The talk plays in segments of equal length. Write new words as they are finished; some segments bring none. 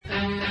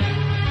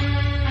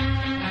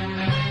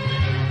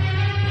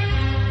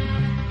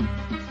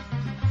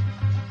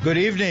Good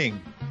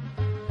evening.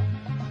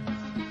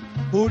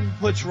 Putin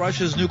puts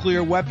Russia's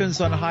nuclear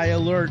weapons on high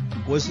alert.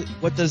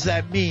 What does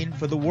that mean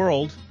for the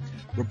world?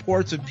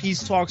 Reports of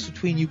peace talks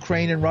between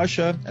Ukraine and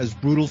Russia as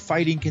brutal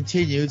fighting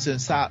continues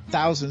and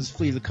thousands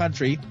flee the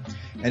country.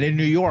 And in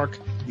New York,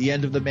 the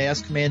end of the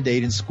mask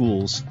mandate in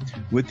schools.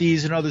 With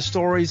these and other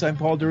stories, I'm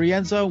Paul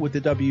Durienzo with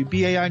the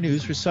WBAI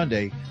News for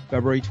Sunday,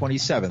 February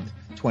 27th,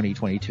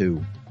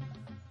 2022.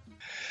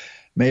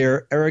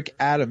 Mayor Eric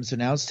Adams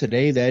announced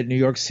today that New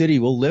York City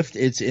will lift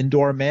its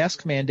indoor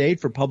mask mandate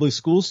for public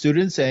school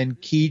students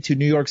and key to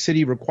New York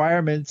City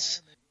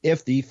requirements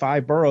if the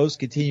 5 boroughs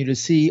continue to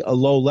see a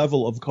low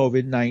level of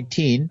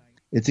COVID-19.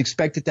 It's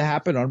expected to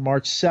happen on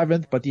March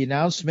 7th, but the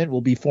announcement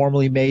will be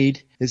formally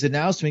made. His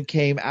announcement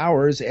came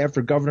hours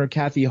after Governor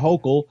Kathy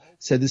Hochul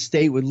said the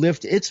state would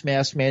lift its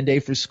mask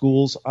mandate for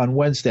schools on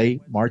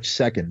Tuesday, March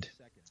 2nd.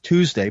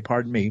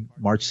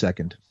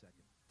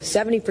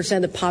 70%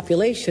 of the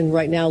population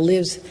right now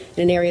lives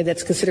in an area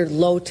that's considered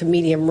low to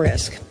medium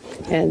risk,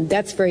 and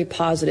that's very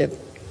positive.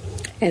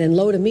 And in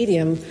low to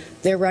medium,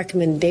 their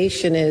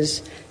recommendation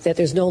is that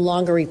there's no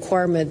longer a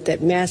requirement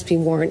that masks be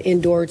worn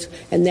indoors,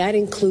 and that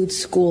includes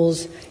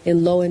schools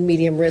in low and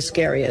medium risk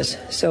areas.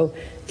 So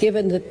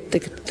given the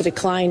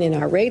decline in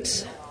our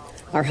rates,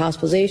 our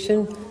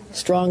hospitalization,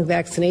 strong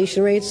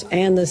vaccination rates,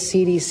 and the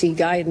CDC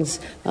guidance,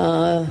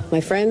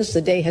 my friends,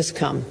 the day has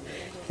come.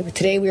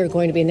 Today we are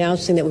going to be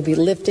announcing that we'll be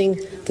lifting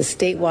the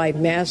statewide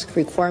mask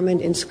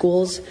requirement in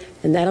schools,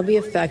 and that'll be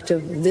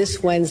effective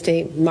this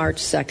Wednesday, March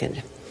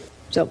 2nd.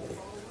 So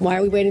why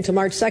are we waiting until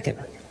March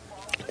 2nd?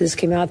 This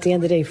came out at the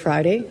end of the day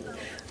Friday.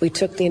 We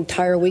took the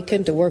entire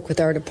weekend to work with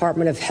our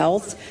Department of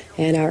Health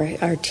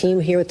and our team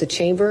here at the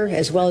Chamber,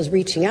 as well as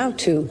reaching out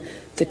to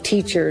the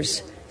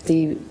teachers,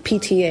 the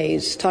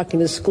PTAs, talking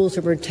to the school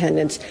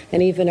superintendents,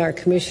 and even our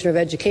Commissioner of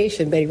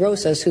Education, Betty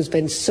Rosas, who's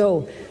been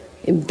so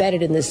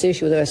embedded in this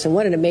issue with us, and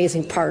what an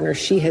amazing partner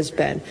she has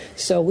been.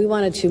 So we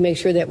wanted to make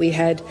sure that we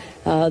had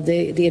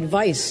the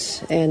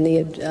advice and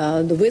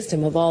the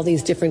wisdom of all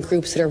these different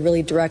groups that are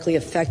really directly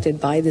affected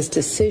by this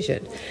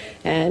decision.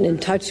 And in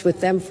touch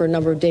with them for a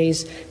number of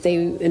days,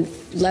 they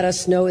let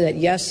us know that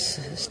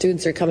yes,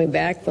 students are coming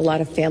back, but a lot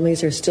of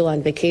families are still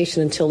on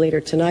vacation until later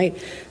tonight.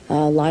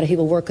 A lot of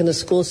people work in the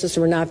school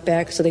system are not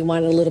back, so they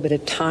wanted a little bit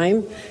of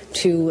time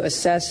to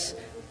assess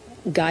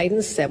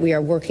guidance that we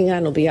are working on.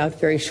 It'll be out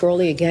very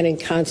shortly, again in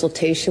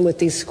consultation with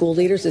these school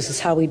leaders. This is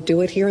how we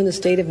do it here in the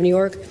state of New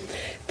York.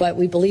 But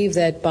we believe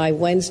that by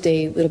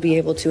Wednesday we'll be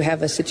able to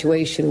have a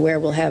situation where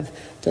we'll have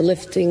the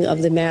lifting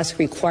of the mask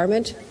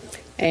requirement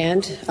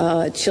and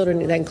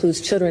children, that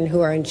includes children who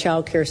are in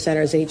child care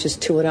centers ages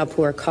 2 and up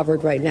who are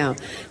covered right now.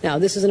 Now,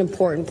 this is an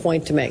important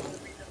point to make.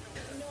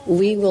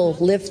 We will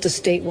lift the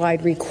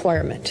statewide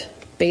requirement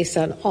based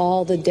on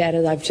all the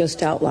data that I've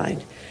just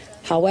outlined.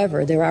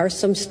 However, there are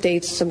some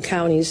states, some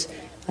counties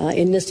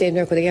in the state of New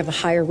York where they have a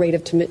higher rate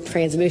of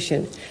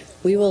transmission.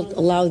 We will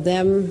allow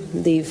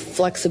them the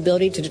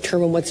flexibility to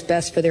determine what's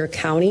best for their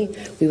county.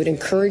 We would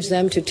encourage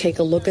them to take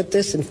a look at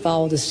this and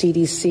follow the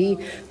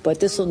CDC, but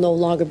this will no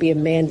longer be a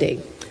mandate.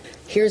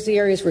 Here's the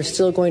areas we're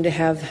still going to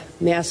have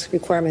mask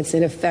requirements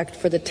in effect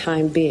for the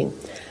time being.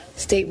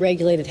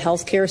 State-regulated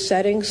healthcare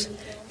settings,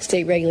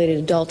 state-regulated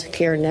adult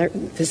care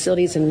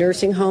facilities and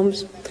nursing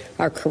homes,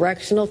 our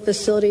correctional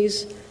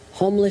facilities,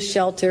 homeless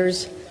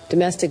shelters,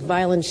 domestic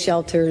violence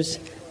shelters,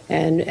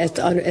 and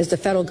as the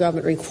federal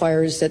government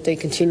requires that they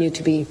continue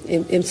to be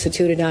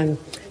instituted on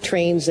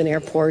trains and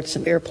airports,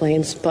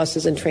 airplanes,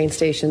 buses, and train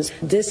stations.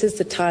 This is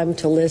the time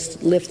to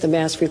lift the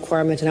mask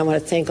requirement, and I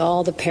want to thank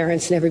all the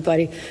parents and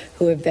everybody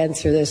who have been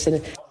through this.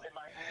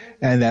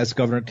 And that's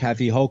Governor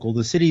Kathy Hochul.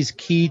 The city's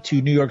key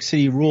to New York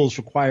City rules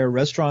require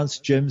restaurants,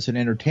 gyms, and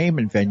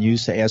entertainment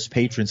venues to ask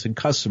patrons and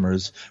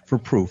customers for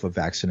proof of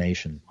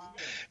vaccination.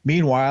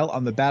 Meanwhile,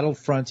 on the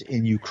battlefront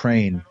in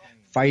Ukraine,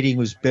 fighting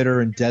was bitter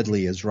and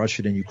deadly as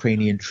Russian and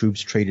Ukrainian troops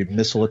traded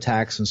missile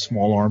attacks and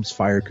small arms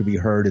fire could be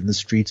heard in the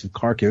streets of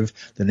Kharkiv,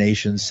 the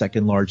nation's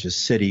second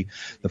largest city.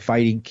 The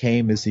fighting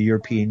came as the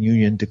European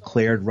Union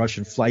declared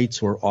Russian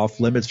flights were off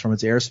limits from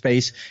its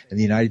airspace, and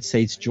the United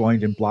States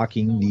joined in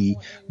blocking the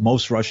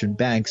most Russian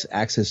banks'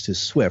 access to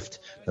SWIFT,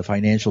 the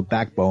financial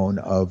backbone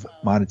of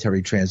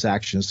monetary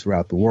transactions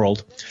throughout the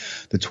world.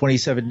 The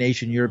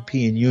 27-nation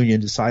European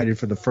Union decided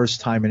for the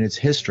first time in its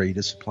history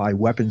to supply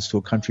weapons to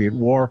a country at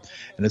war,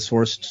 and a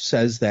source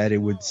says that it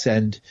would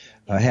send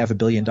 $500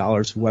 million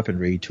of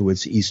weaponry to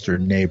its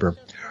eastern neighbor.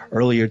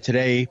 Earlier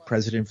today,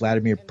 President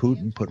Vladimir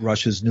Putin put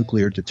Russia's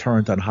nuclear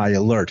deterrent on high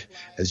alert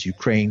as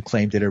Ukraine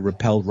claimed that it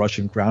repelled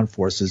Russian ground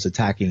forces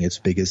attacking its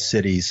biggest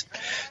cities.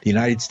 The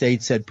United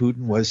States said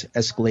Putin was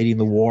escalating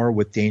the war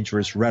with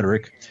dangerous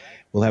rhetoric.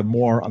 We'll have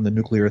more on the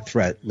nuclear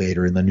threat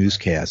later in the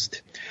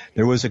newscast.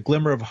 There was a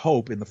glimmer of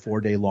hope in the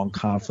 4-day-long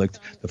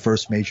conflict, the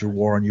first major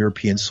war on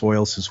European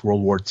soil since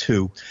World War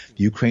II.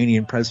 The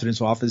Ukrainian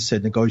president's office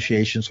said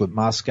negotiations with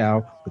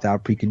Moscow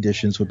without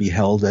preconditions would be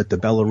held at the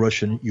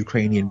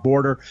Belarusian-Ukrainian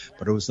border,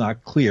 but it was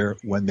not clear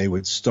when they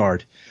would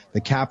start. The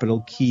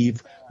capital,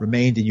 Kyiv,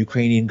 remained in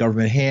Ukrainian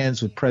government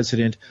hands, with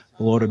President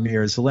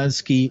Volodymyr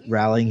Zelensky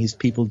rallying his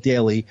people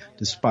daily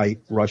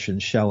despite Russian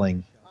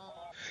shelling.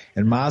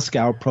 In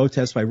Moscow,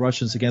 protests by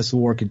Russians against the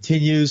war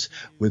continues,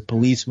 with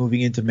police moving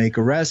in to make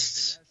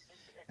arrests,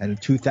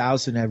 and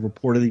 2,000 have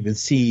reportedly been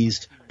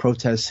seized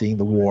protesting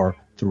the war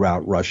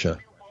throughout Russia.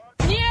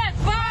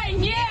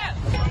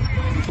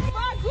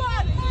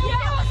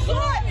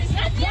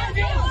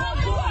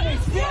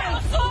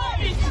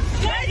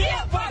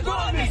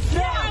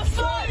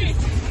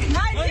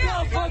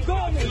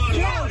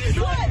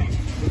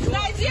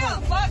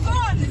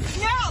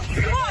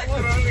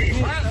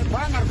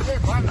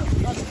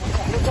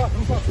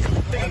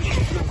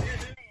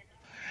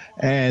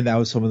 And that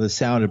was some of the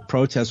sound of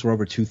protests where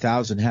over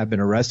 2,000 have been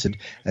arrested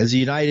as the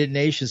United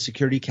Nations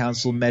Security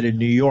Council met in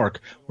New York,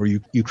 where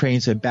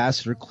Ukraine's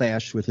ambassador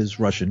clashed with his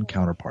Russian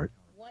counterpart.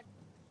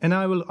 And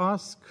I will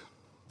ask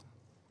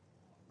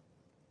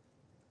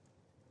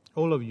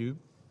all of you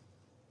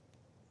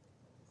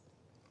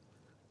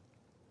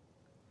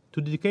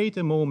to dedicate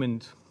a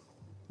moment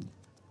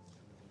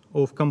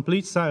of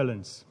complete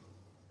silence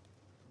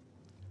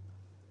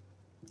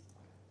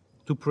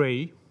to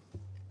pray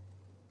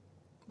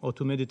or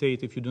to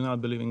meditate if you do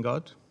not believe in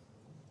God,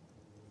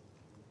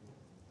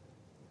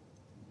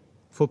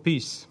 for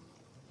peace,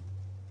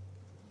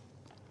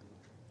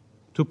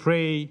 to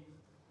pray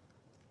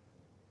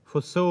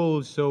for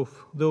souls of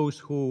those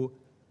who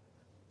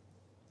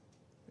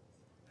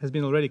has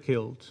been already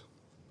killed,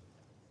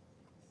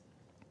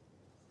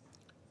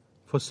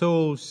 for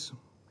souls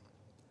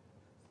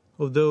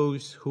of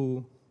those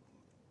who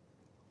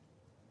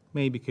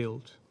may be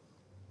killed.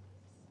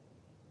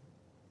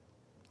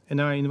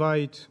 And I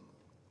invite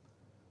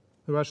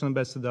the Russian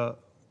ambassador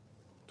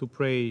to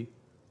pray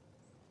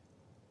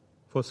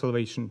for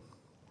salvation.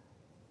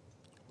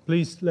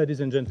 Please,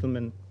 ladies and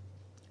gentlemen,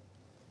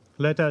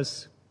 let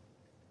us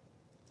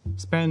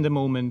spend a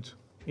moment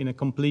in a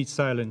complete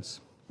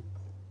silence.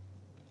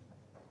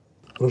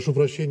 Apologize,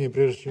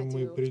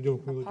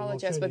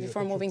 but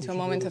before moving to a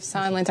moment of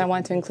silence, I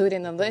want to include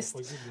in the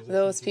list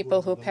those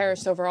people who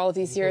perished over all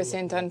these years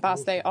in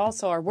Donbass. They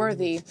also are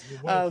worthy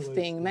of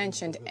being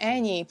mentioned.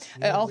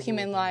 All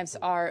human lives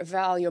are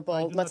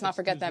valuable. Let's not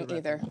forget them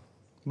either.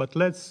 But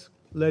let's,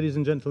 ladies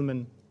and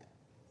gentlemen,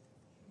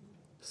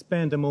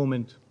 spend a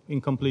moment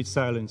in complete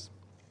silence.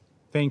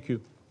 Thank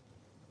you.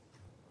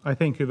 I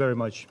thank you very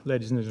much,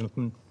 ladies and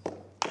gentlemen.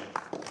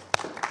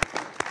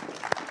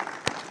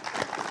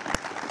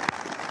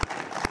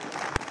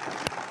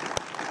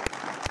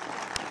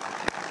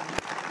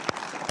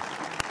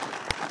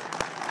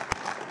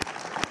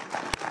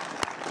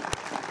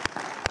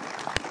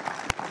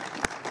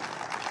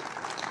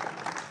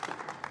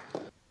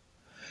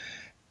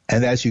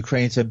 And that's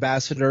Ukraine's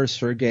ambassador,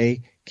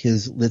 Sergei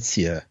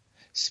Kizlytsya,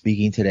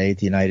 speaking today at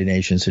the United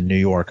Nations in New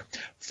York.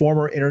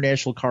 Former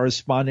international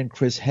correspondent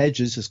Chris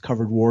Hedges has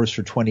covered wars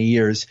for 20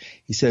 years.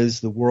 He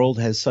says the world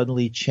has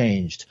suddenly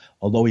changed.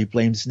 Although he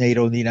blames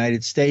NATO and the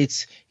United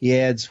States, he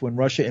adds when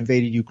Russia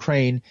invaded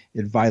Ukraine,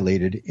 it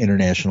violated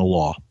international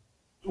law.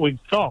 We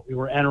thought we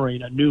were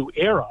entering a new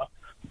era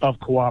of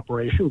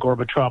cooperation.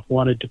 Gorbachev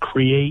wanted to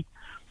create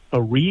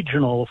a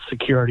regional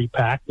security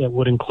pact that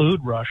would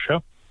include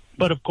Russia.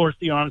 But, of course,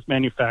 the arms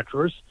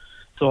manufacturers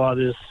saw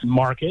this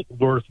market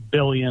worth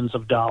billions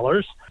of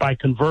dollars by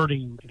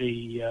converting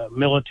the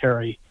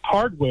military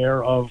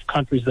hardware of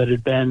countries that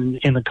had been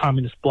in the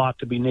communist bloc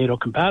to be NATO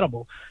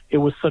compatible. It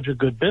was such a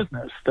good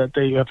business that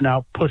they have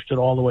now pushed it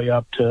all the way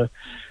up to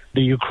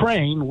the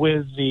Ukraine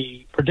with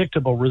the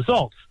predictable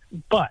results.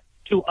 But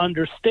to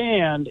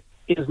understand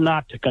is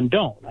not to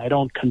condone. I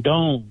don't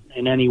condone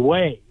in any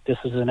way. This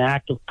is an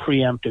act of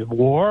preemptive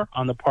war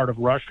on the part of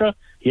Russia.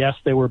 Yes,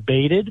 they were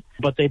baited,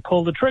 but they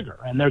pulled the trigger,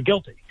 and they're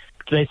guilty.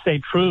 They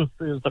say truth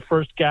is the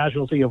first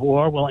casualty of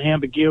war. Well,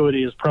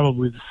 ambiguity is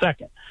probably the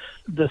second.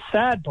 The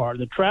sad part,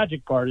 the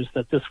tragic part, is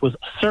that this was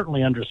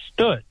certainly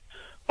understood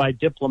by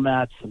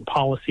diplomats and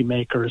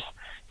policymakers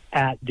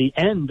at the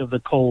end of the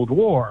Cold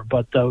War,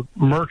 but the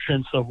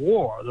merchants of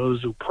war,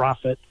 those who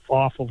profit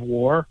off of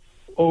war,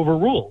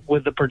 overruled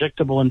with the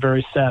predictable and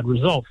very sad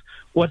results.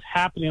 What's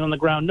happening on the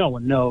ground, no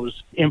one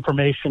knows.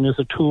 Information is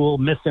a tool.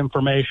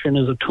 Misinformation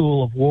is a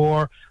tool of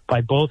war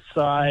by both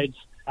sides.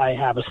 I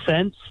have a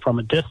sense from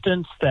a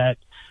distance that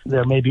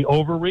there may be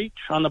overreach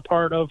on the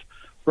part of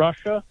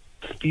Russia,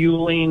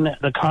 fueling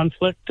the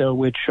conflict,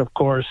 which, of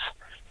course,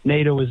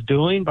 NATO is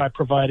doing by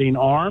providing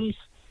arms,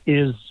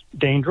 is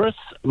dangerous.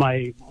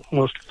 My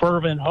most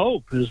fervent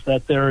hope is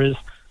that there is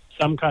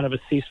some kind of a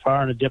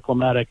ceasefire and a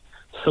diplomatic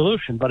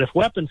solution. But if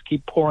weapons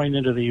keep pouring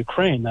into the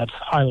Ukraine, that's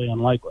highly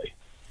unlikely.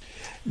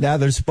 Now,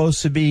 there's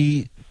supposed to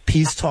be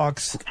peace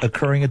talks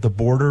occurring at the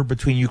border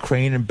between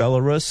Ukraine and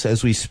Belarus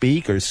as we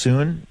speak or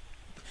soon.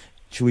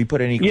 Should we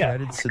put any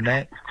credits in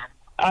that?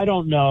 I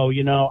don't know.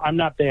 I'm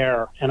not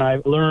there. And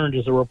I learned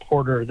as a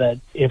reporter that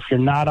if you're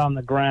not on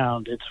the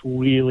ground, it's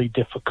really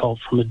difficult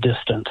from a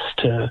distance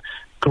to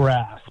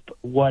grasp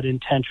what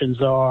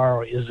intentions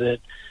are. Is it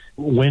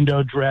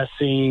window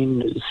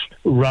dressing? Is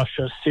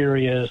Russia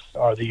serious?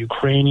 Are the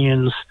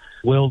Ukrainians,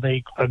 will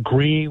they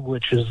agree,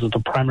 which is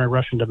the primary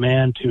Russian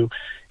demand, to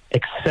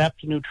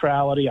accept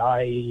neutrality,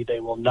 i.e. they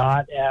will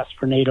not ask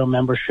for NATO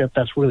membership?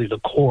 That's really the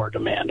core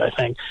demand, I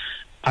think.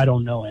 I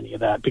don't know any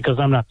of that because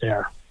I'm not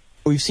there.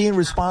 We've seen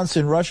response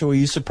in Russia. Were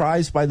you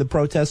surprised by the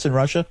protests in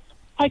Russia?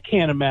 I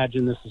can't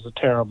imagine this is a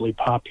terribly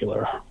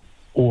popular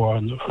war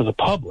for the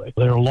public.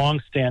 There are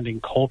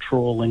longstanding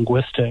cultural,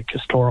 linguistic,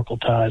 historical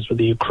ties with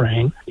the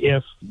Ukraine.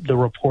 If the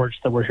reports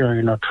that we're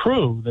hearing are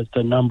true, that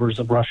the numbers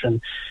of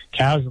Russian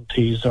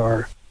casualties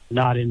are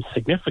not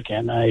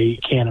insignificant, I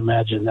can't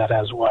imagine that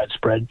has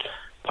widespread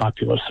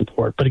popular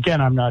support. But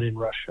again, I'm not in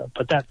Russia.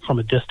 But that, from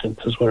a distance,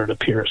 is what it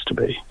appears to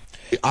be.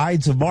 The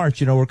Ides of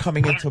March, we're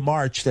coming into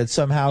March, that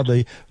somehow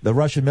the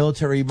Russian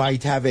military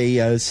might have a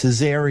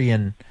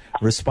Caesarean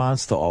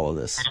response to all of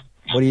this.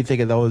 What do you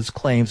think of those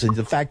claims and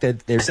the fact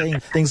that they're saying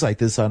things like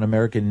this on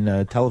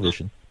American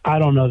television? I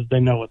don't know that they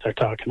know what they're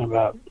talking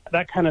about.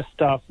 That kind of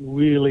stuff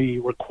really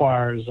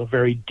requires a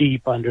very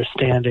deep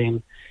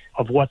understanding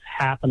of what's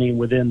happening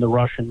within the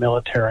Russian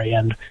military,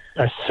 and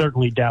I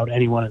certainly doubt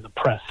anyone in the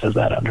press has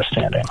that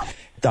understanding.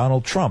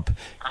 Donald Trump,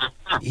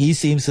 he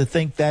seems to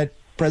think that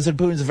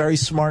President Putin is a very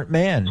smart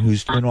man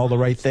who's doing all the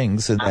right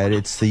things and that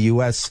it's the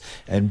U.S.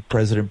 and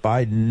President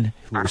Biden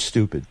who are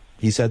stupid.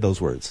 He said those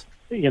words.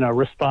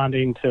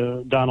 Responding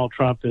to Donald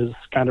Trump is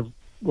kind of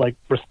like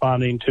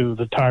responding to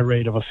the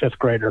tirade of a fifth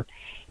grader.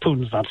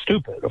 Putin's not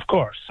stupid, of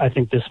course. I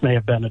think this may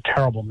have been a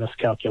terrible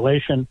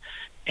miscalculation.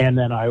 And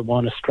then I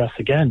want to stress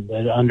again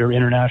that under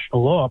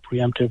international law,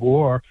 preemptive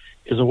war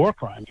is a war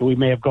crime. We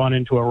may have gone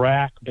into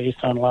Iraq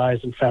based on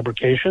lies and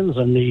fabrications,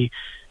 and the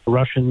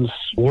Russians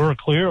were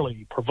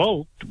clearly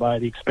provoked by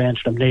the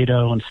expansion of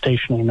NATO and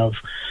stationing of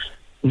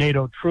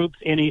NATO troops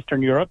in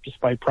Eastern Europe,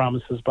 despite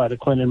promises by the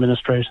Clinton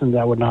administration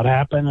that would not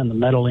happen, and the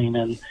meddling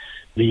in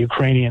the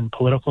Ukrainian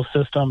political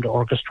system to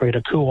orchestrate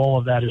a coup. All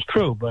of that is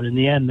true, but in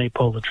the end, they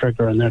pull the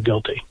trigger and they're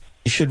guilty.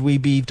 Should we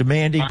be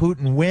demanding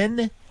Putin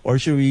win, or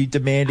should we be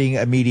demanding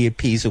immediate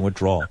peace and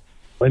withdrawal?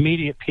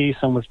 Immediate peace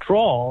and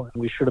withdrawal.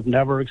 We should have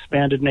never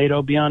expanded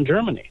NATO beyond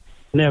Germany.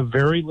 And they have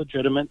very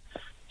legitimate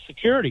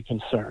security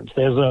concerns.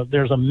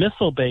 There's a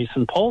missile base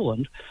in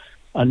Poland,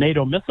 a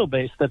NATO missile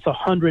base that's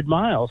 100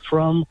 miles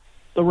from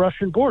the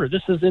Russian border.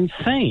 This is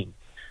insane.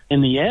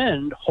 In the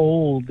end,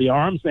 hold the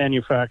arms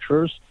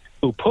manufacturers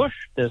who push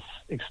this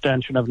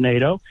extension of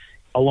NATO,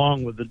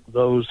 along with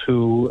those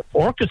who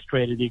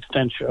orchestrated the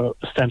extension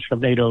of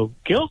NATO,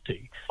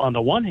 guilty on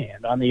the one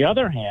hand. On the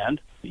other hand,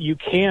 you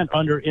can't,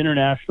 under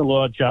international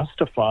law,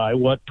 justify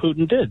what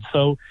Putin did.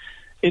 So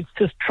it's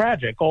just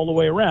tragic all the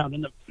way around.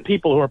 And the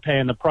people who are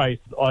paying the price,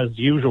 as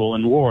usual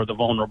in war, the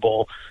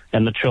vulnerable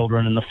and the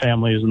children and the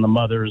families and the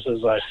mothers,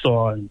 as I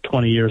saw in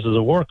 20 years as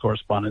a war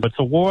correspondent. It's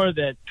a war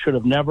that should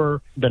have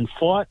never been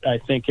fought. I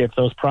think if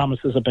those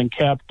promises had been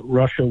kept,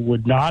 Russia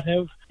would not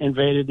have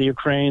invaded the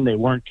Ukraine. They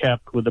weren't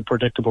kept with the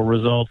predictable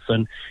results.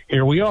 And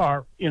here we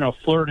are,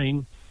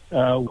 flirting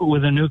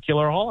with a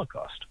nuclear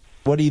holocaust.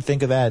 What do you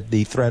think of that,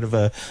 the threat of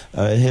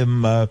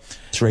him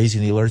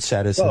raising the alert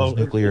status as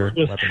nuclear weapons?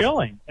 It was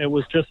chilling. It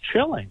was just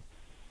chilling.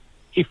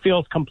 He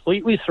feels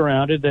completely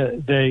surrounded.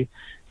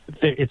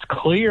 It's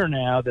clear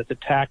now that the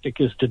tactic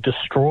is to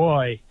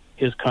destroy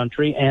his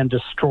country and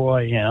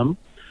destroy him.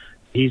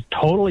 He's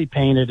totally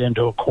painted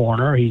into a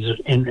corner. He's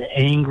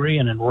angry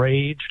and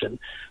enraged and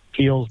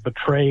feels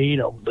betrayed.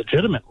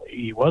 Legitimately,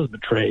 he was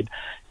betrayed.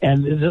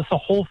 And the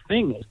whole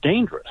thing is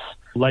dangerous.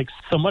 Like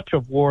so much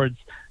of war, it's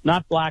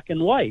not black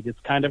and white. It's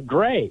kind of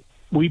gray.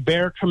 We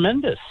bear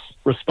tremendous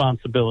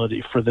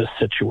responsibility for this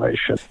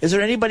situation. Is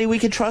there anybody we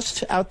can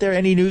trust out there?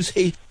 Any news?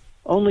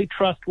 Only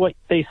trust what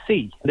they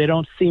see. They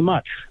don't see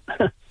much.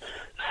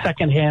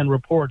 Secondhand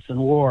reports in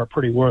war are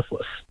pretty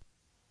worthless.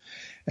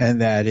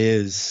 And that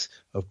is,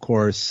 of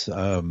course,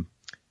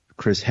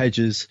 Chris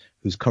Hedges,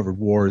 who's covered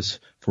wars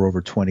for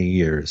over 20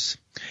 years.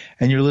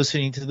 And you're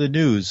listening to the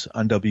news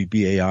on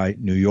WBAI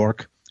New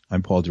York.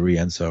 I'm Paul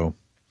DiRienzo.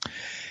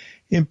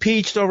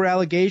 Impeached over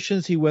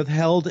allegations he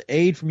withheld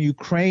aid from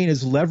Ukraine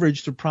as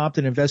leverage to prompt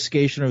an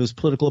investigation of his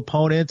political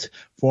opponent.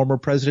 Former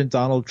President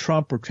Donald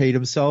Trump portrayed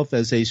himself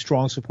as a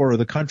strong supporter of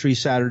the country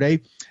Saturday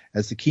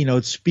as the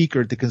keynote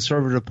speaker at the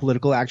Conservative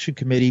Political Action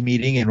Committee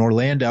meeting in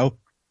Orlando.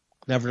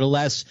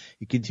 Nevertheless,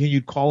 he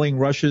continued calling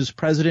Russia's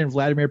President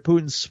Vladimir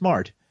Putin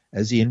smart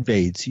as he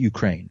invades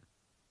Ukraine.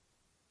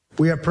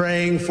 We are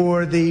praying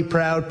for the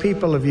proud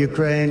people of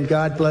Ukraine.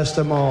 God bless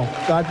them all.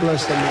 God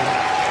bless them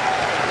all.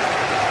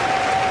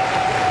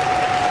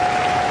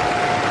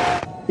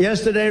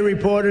 Yesterday,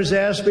 reporters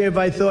asked me if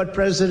I thought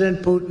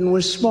President Putin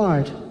was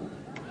smart.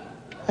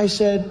 I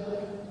said,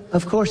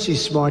 of course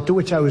he's smart, to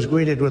which I was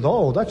greeted with,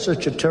 oh, that's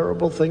such a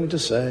terrible thing to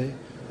say.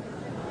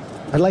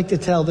 I'd like to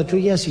tell the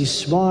truth. Yes, he's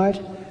smart.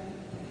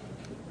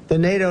 The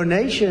NATO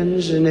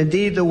nations, and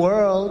indeed the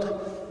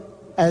world,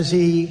 as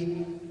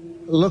he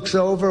looks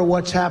over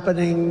what's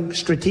happening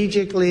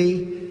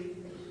strategically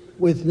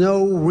with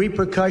no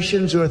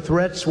repercussions or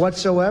threats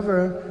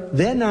whatsoever,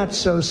 they're not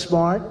so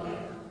smart.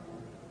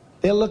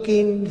 They're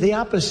looking the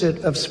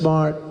opposite of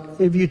smart.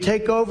 If you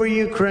take over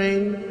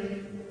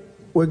Ukraine,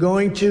 we're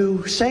going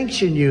to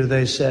sanction you,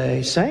 they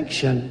say.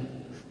 Sanction?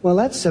 Well,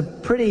 that's a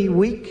pretty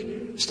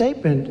weak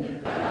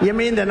statement. You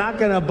mean they're not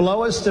going to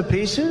blow us to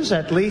pieces,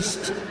 at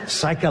least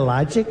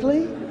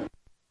psychologically?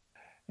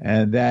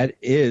 And that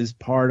is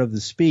part of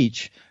the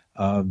speech,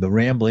 the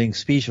rambling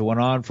speech that went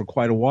on for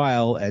quite a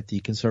while at the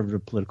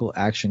Conservative Political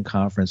Action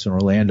Conference in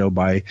Orlando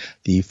by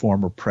the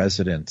former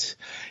president.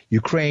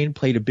 Ukraine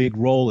played a big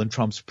role in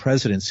Trump's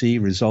presidency,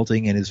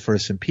 resulting in his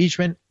first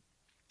impeachment,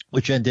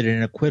 which ended in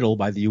an acquittal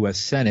by the U.S.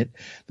 Senate.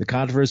 The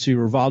controversy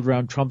revolved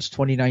around Trump's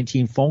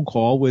 2019 phone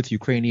call with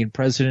Ukrainian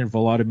President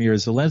Volodymyr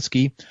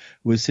Zelensky,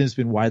 who has since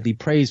been widely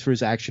praised for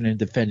his action in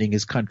defending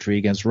his country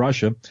against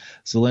Russia.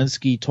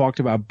 Zelensky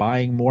talked about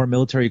buying more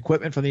military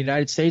equipment from the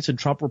United States, and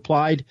Trump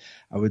replied,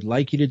 "I would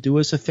like you to do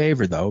us a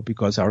favor, though,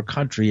 because our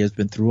country has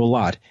been through a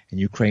lot, and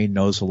Ukraine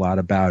knows a lot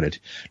about it."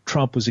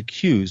 Trump was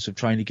accused of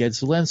trying to get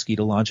Zelensky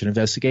to launch an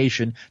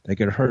investigation that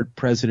could hurt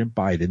President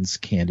Biden's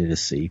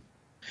candidacy.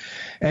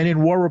 And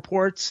in war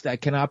reports that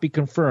cannot be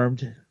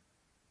confirmed,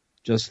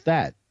 just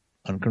that,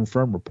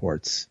 unconfirmed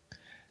reports.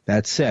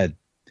 That said,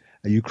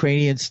 a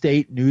Ukrainian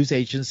state news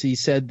agency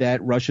said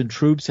that Russian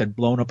troops had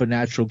blown up a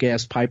natural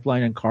gas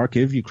pipeline in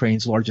Kharkiv,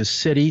 Ukraine's largest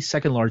city,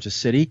 second largest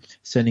city,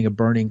 sending a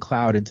burning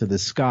cloud into the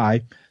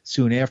sky.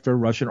 Soon after,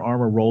 Russian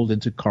armor rolled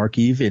into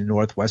Kharkiv in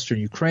northwestern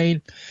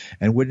Ukraine,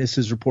 and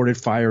witnesses reported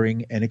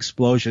firing and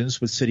explosions,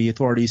 but city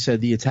authorities said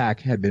the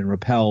attack had been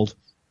repelled.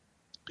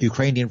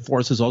 Ukrainian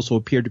forces also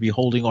appeared to be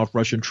holding off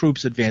Russian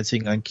troops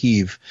advancing on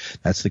Kyiv.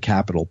 That's the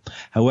capital.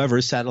 However,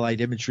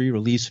 satellite imagery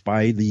released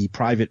by the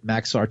private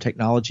Maxar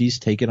Technologies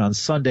taken on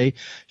Sunday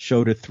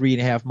showed a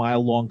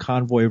 3.5-mile-long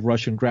convoy of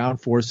Russian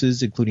ground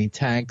forces, including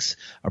tanks,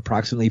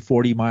 approximately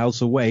 40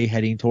 miles away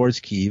heading towards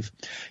Kyiv.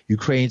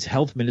 Ukraine's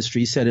health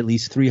ministry said at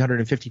least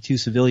 352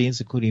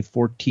 civilians, including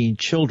 14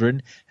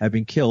 children, have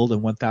been killed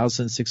and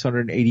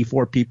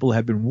 1,684 people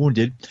have been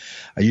wounded.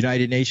 A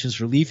United Nations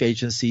relief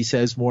agency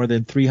says more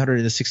than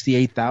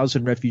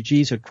 368,000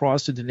 refugees had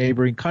crossed into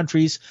neighboring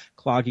countries,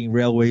 clogging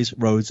railways,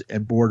 roads,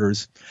 and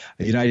borders.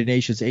 A United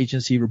Nations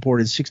agency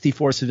reported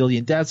 64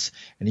 civilian deaths,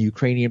 and a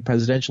Ukrainian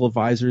presidential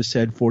advisor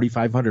said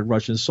 4,500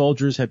 Russian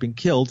soldiers had been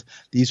killed.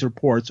 These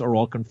reports are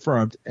all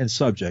confirmed and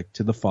subject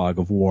to the fog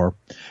of war.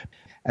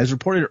 As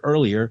reported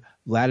earlier,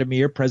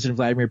 President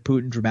Vladimir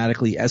Putin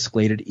dramatically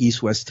escalated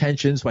east-west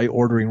tensions by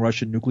ordering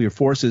Russian nuclear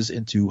forces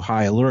into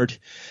high alert.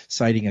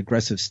 Citing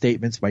aggressive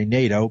statements by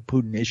NATO,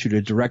 Putin issued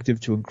a directive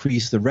to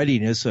increase the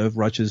readiness of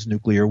Russia's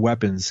nuclear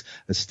weapons,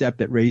 a step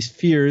that raised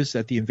fears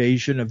that the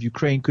invasion of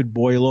Ukraine could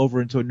boil over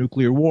into a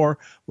nuclear war,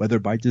 whether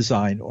by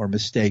design or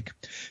mistake.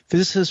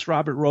 Physicist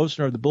Robert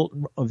Rosner of the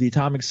Bulletin of the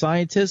Atomic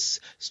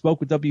Scientists spoke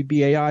with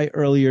WBAI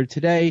earlier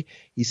today.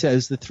 He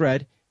says the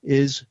threat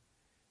is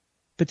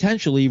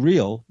potentially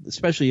real,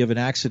 especially of an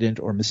accident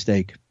or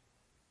mistake.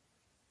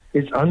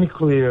 It's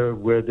unclear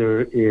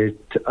whether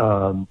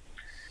whether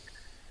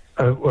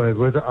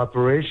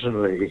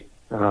operationally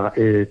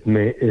it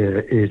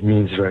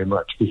means very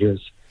much, because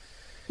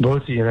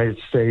both the United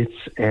States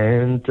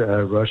and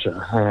Russia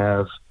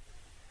have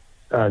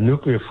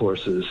nuclear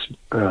forces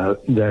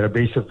that are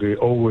basically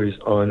always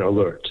on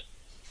alert.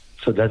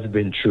 So that's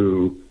been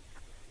true,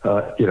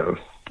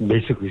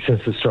 basically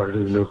since the start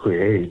of the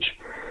nuclear age.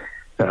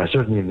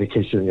 Certainly in the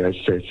case of the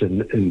United States,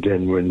 and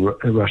then when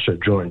Russia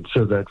joined,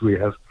 so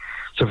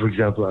for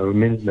example, our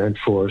Minuteman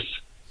force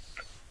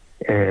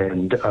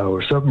and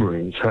our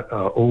submarines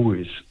are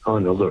always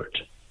on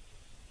alert.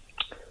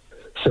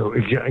 So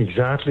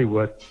exactly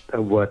what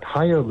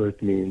high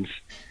alert means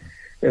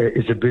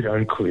is a bit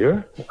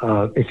unclear,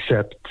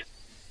 except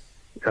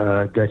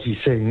that he's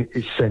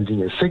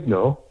sending a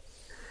signal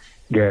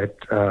that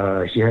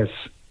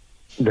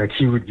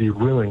he would be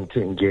willing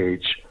to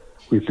engage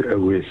with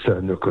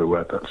nuclear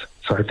weapons.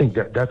 So I think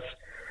that's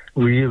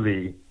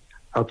really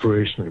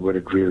operationally what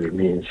it really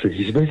means. So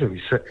he's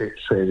basically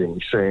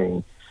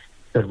saying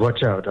that,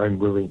 watch out, I'm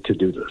willing to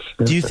do this.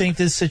 Do you think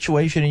this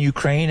situation in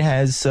Ukraine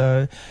is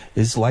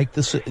like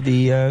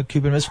the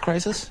Cuban Missile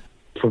Crisis?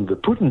 From the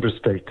Putin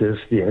perspective,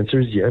 the answer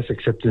is yes,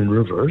 except in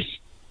reverse,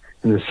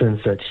 in the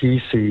sense that he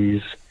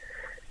sees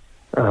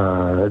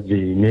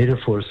the NATO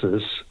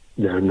forces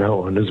that are now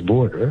on his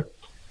border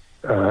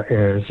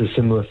as a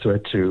similar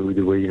threat to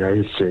the way the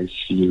United States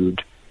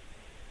viewed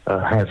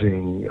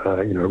having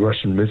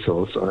Russian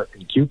missiles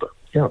in Cuba.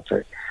 Yeah,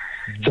 okay.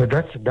 So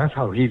that's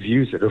how he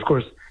views it. Of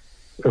course,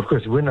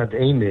 we're not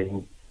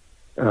aiming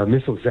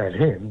missiles at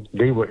him;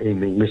 they were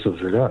aiming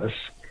missiles at us.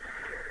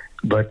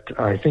 But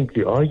I think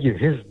their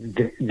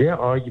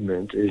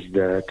argument is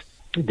that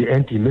the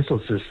anti-missile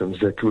systems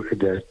that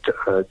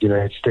the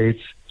United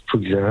States, for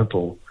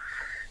example,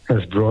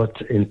 has brought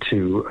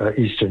into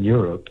Eastern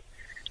Europe,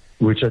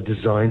 which are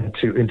designed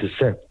to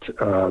intercept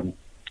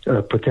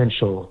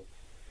potential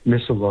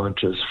missile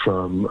launches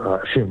from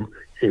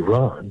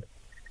Iran,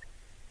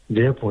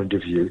 their point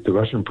of view, the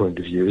Russian point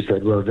of view, is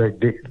that, well,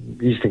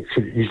 these things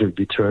could easily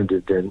be turned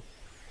and then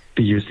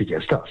be used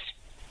against us.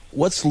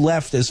 What's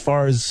left as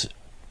far as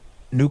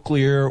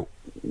nuclear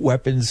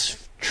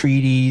weapons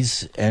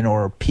treaties and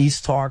or peace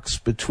talks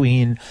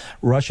between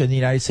Russia and the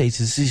United States?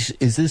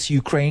 Is this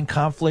Ukraine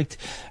conflict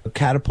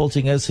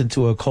catapulting us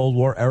into a Cold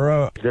War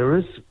era? There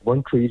is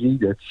one treaty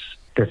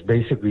that's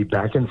basically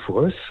back and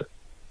forth,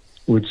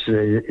 which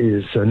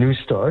is a new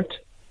start.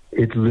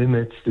 It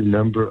limits the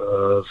number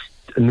of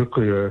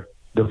nuclear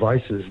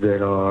devices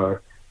that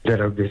are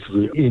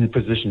basically in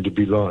position to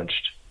be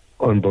launched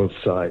on both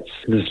sides.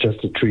 This is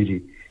just a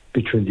treaty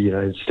between the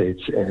United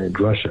States and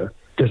Russia.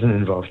 It doesn't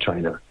involve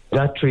China.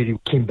 That treaty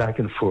came back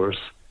and forth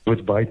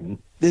with Biden.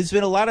 There's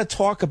been a lot of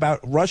talk about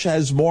Russia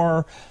has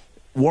more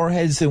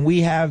warheads than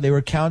we have. They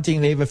were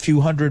counting, they have a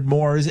few hundred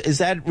more. Is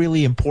that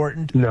really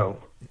important? No.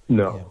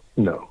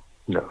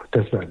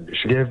 That's not an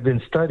issue. There have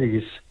been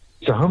studies.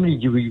 So how many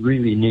do we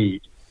really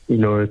need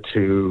in order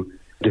to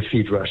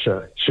defeat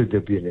Russia should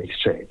there be an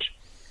exchange?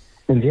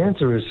 And the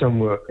answer is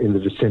somewhere in the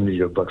vicinity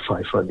of about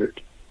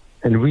 500.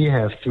 And we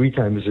have 3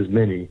 times as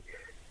many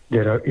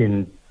that are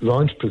in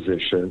launch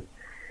position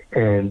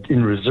and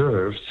in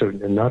reserve, so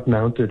they're not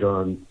mounted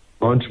on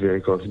launch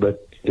vehicles,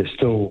 but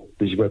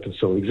these weapons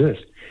still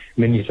exist,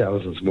 many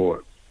thousands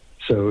more.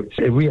 So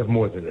we have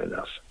more than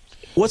enough.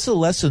 What's the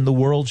lesson the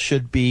world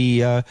should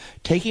be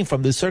taking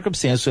from this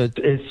circumstance?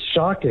 It's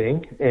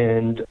shocking,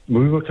 and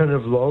we were kind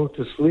of lulled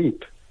to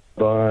sleep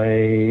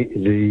by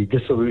the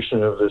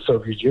dissolution of the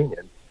Soviet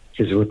Union,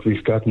 because what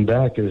we've gotten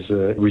back is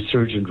a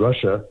resurgent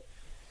Russia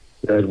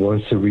that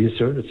wants to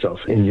reassert itself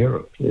in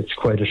Europe. It's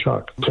quite a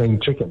shock,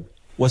 playing chicken.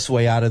 What's the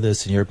way out of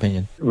this, in your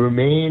opinion?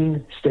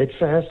 Remain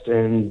steadfast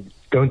and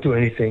don't do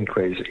anything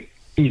crazy.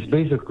 He's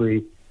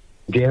basically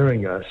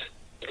daring us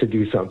to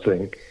do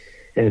something,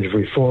 and if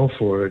we fall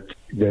for it,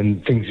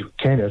 then things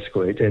can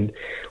escalate. And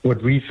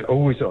what we've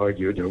always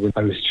argued, when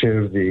I was chair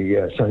of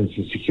the Science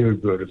and Security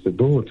Board of the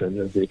Bulletin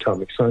of the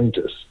Atomic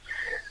Scientists,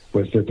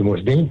 was that the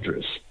most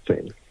dangerous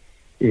thing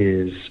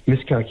is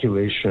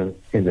miscalculation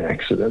and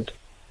accident.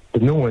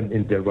 But no one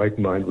in their right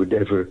mind would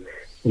ever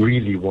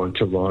really want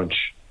to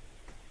launch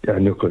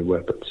nuclear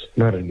weapons,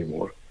 not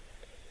anymore.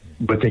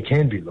 But they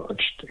can be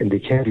launched, and they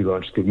can be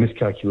launched through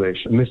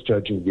miscalculation,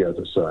 misjudging the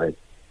other side,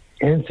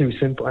 and through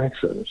simple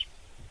accidents.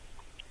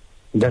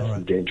 That's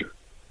the danger.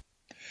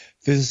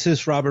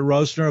 Physicist Robert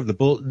Rosner of the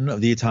Bulletin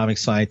of the Atomic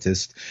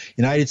Scientist.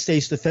 United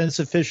States defense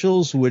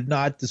officials would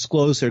not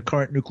disclose their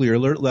current nuclear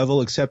alert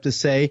level except to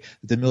say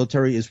that the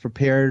military is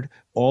prepared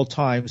all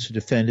times to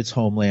defend its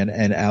homeland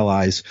and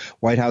allies.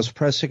 White House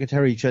Press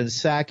Secretary Jen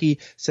Psaki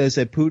says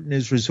that Putin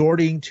is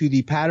resorting to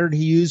the pattern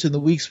he used in the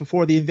weeks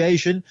before the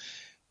invasion,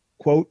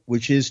 quote,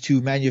 which is to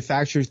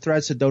manufacture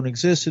threats that don't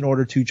exist in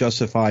order to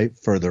justify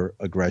further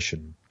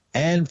aggression.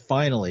 And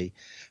finally,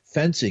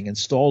 fencing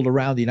installed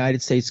around the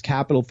United States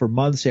Capitol for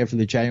months after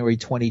the January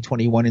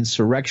 2021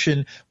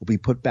 insurrection will be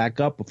put back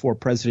up before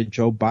President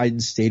Joe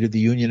Biden's State of the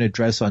Union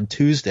address on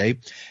Tuesday,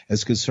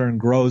 as concern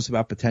grows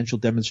about potential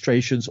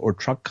demonstrations or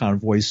truck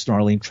convoys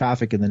snarling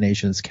traffic in the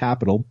nation's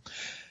capital.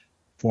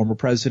 Former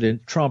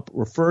President Trump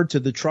referred to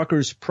the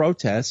truckers'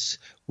 protests,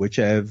 which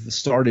have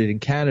started in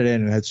Canada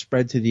and had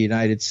spread to the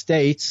United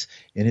States,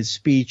 in his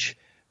speech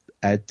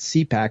at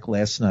CPAC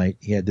last night.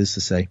 He had this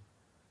to say.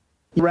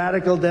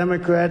 Radical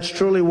Democrats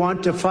truly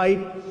want to fight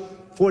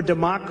for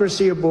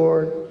democracy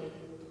aboard.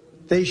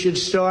 They should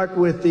start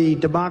with the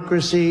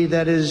democracy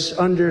that is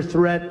under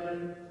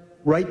threat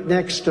right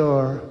next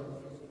door,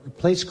 a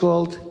place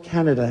called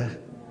Canada.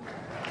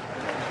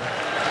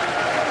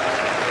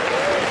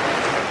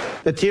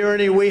 The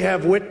tyranny we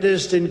have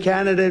witnessed in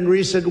Canada in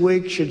recent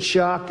weeks should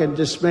shock and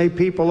dismay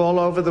people all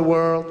over the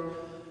world.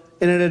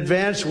 In an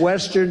advanced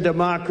Western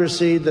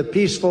democracy, the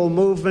peaceful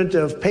movement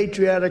of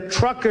patriotic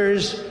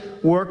truckers,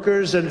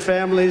 workers and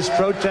families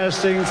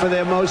protesting for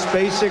their most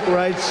basic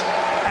rights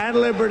and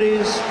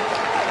liberties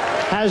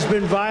has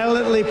been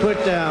violently put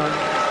down.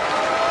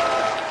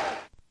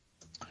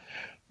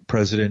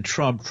 President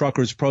Trump,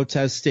 truckers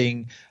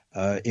protesting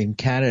in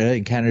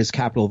Canada's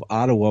capital of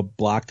Ottawa,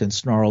 blocked and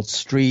snarled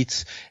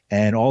streets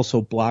and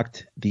also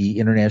blocked the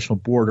international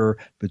border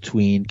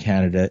between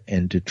Canada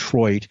and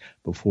Detroit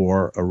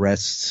before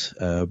arrests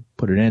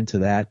put an end to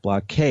that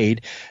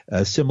blockade.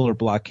 A similar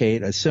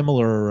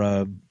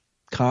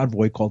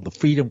convoy called the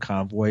Freedom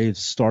Convoy. It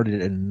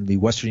started in the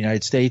western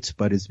United States,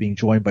 but is being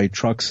joined by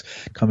trucks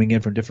coming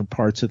in from different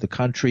parts of the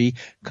country,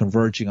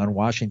 converging on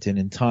Washington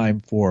in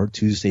time for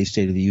Tuesday's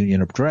State of the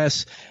Union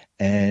address,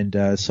 and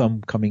some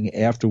coming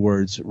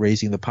afterwards,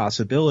 raising the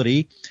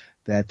possibility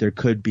that there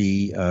could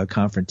be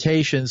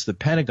confrontations. The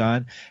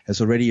Pentagon has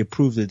already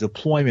approved the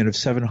deployment of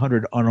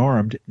 700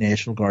 unarmed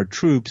National Guard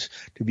troops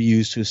to be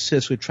used to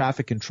assist with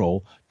traffic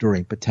control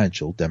during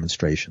potential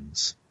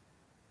demonstrations.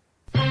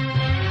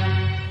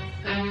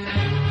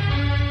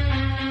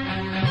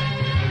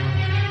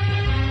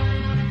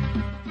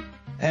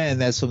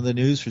 And that's some of the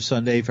news for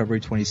Sunday, February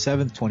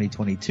 27th,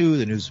 2022.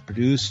 The news is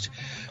produced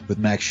with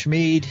Max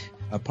Schmid.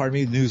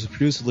 News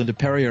producer Linda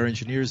Perry. Our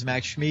engineers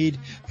Max Schmid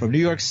from New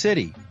York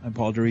City. I'm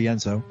Paul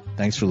DiRienzo.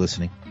 Thanks for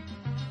listening.